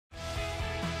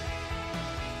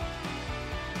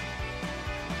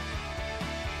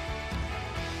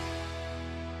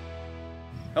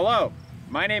Hello,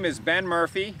 my name is Ben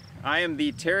Murphy. I am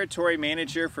the Territory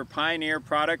Manager for Pioneer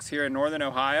Products here in Northern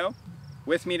Ohio.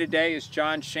 With me today is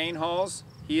John Schoenhals.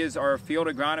 He is our field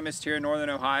agronomist here in Northern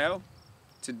Ohio.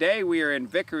 Today we are in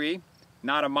Vickery,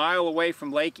 not a mile away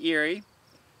from Lake Erie,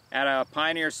 at a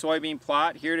Pioneer soybean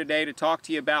plot, here today to talk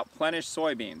to you about Plenish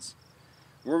Soybeans.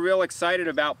 We're real excited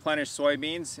about Plenish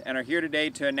Soybeans and are here today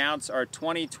to announce our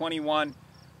 2021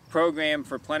 program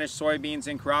for Plenish Soybeans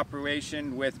in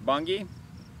cooperation with Bunge.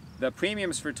 The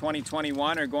premiums for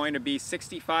 2021 are going to be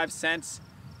 65 cents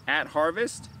at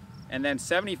harvest and then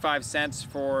 75 cents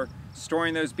for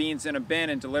storing those beans in a bin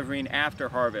and delivering after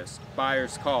harvest,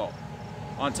 buyer's call.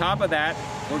 On top of that,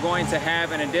 we're going to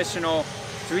have an additional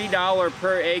 $3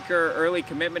 per acre early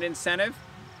commitment incentive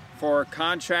for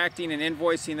contracting and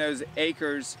invoicing those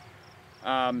acres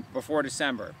before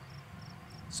December.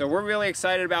 So we're really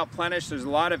excited about Plenish. There's a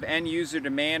lot of end user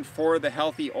demand for the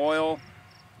healthy oil.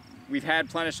 We've had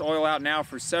Plenish oil out now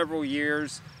for several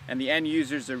years, and the end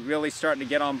users are really starting to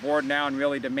get on board now and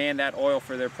really demand that oil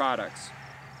for their products.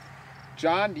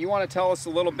 John, do you want to tell us a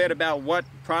little bit about what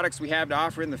products we have to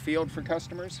offer in the field for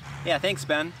customers? Yeah, thanks,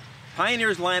 Ben.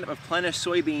 Pioneer's lineup of Plenish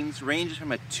soybeans ranges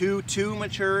from a 2.2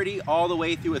 maturity all the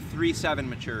way through a 3.7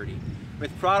 maturity,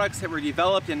 with products that were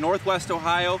developed in Northwest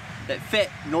Ohio that fit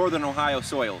Northern Ohio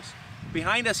soils.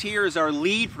 Behind us here is our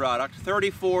lead product,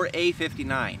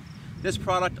 34A59. This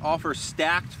product offers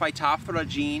stacked phytophthora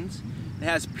genes. It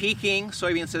has Peking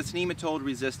soybean cyst nematode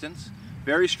resistance,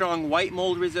 very strong white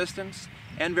mold resistance,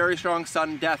 and very strong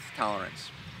sudden death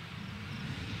tolerance.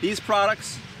 These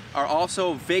products are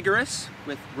also vigorous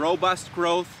with robust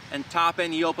growth and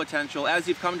top-end yield potential, as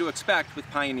you've come to expect with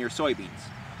Pioneer soybeans.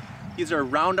 These are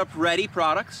Roundup ready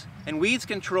products, and weeds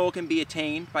control can be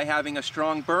attained by having a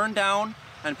strong burn down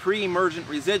and pre-emergent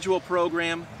residual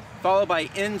program, followed by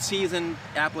in-season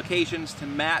applications to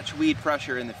match weed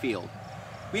pressure in the field.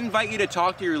 We invite you to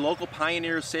talk to your local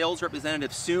Pioneer sales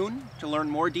representative soon to learn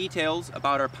more details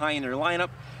about our Pioneer lineup,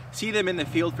 see them in the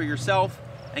field for yourself,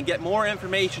 and get more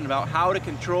information about how to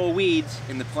control weeds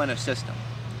in the Plenish system.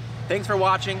 Thanks for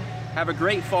watching. Have a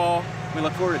great fall. We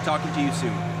look forward to talking to you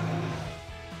soon.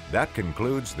 That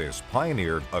concludes this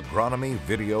Pioneer Agronomy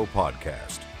video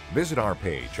podcast. Visit our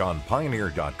page on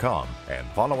pioneer.com and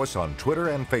follow us on Twitter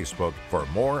and Facebook for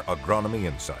more agronomy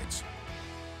insights.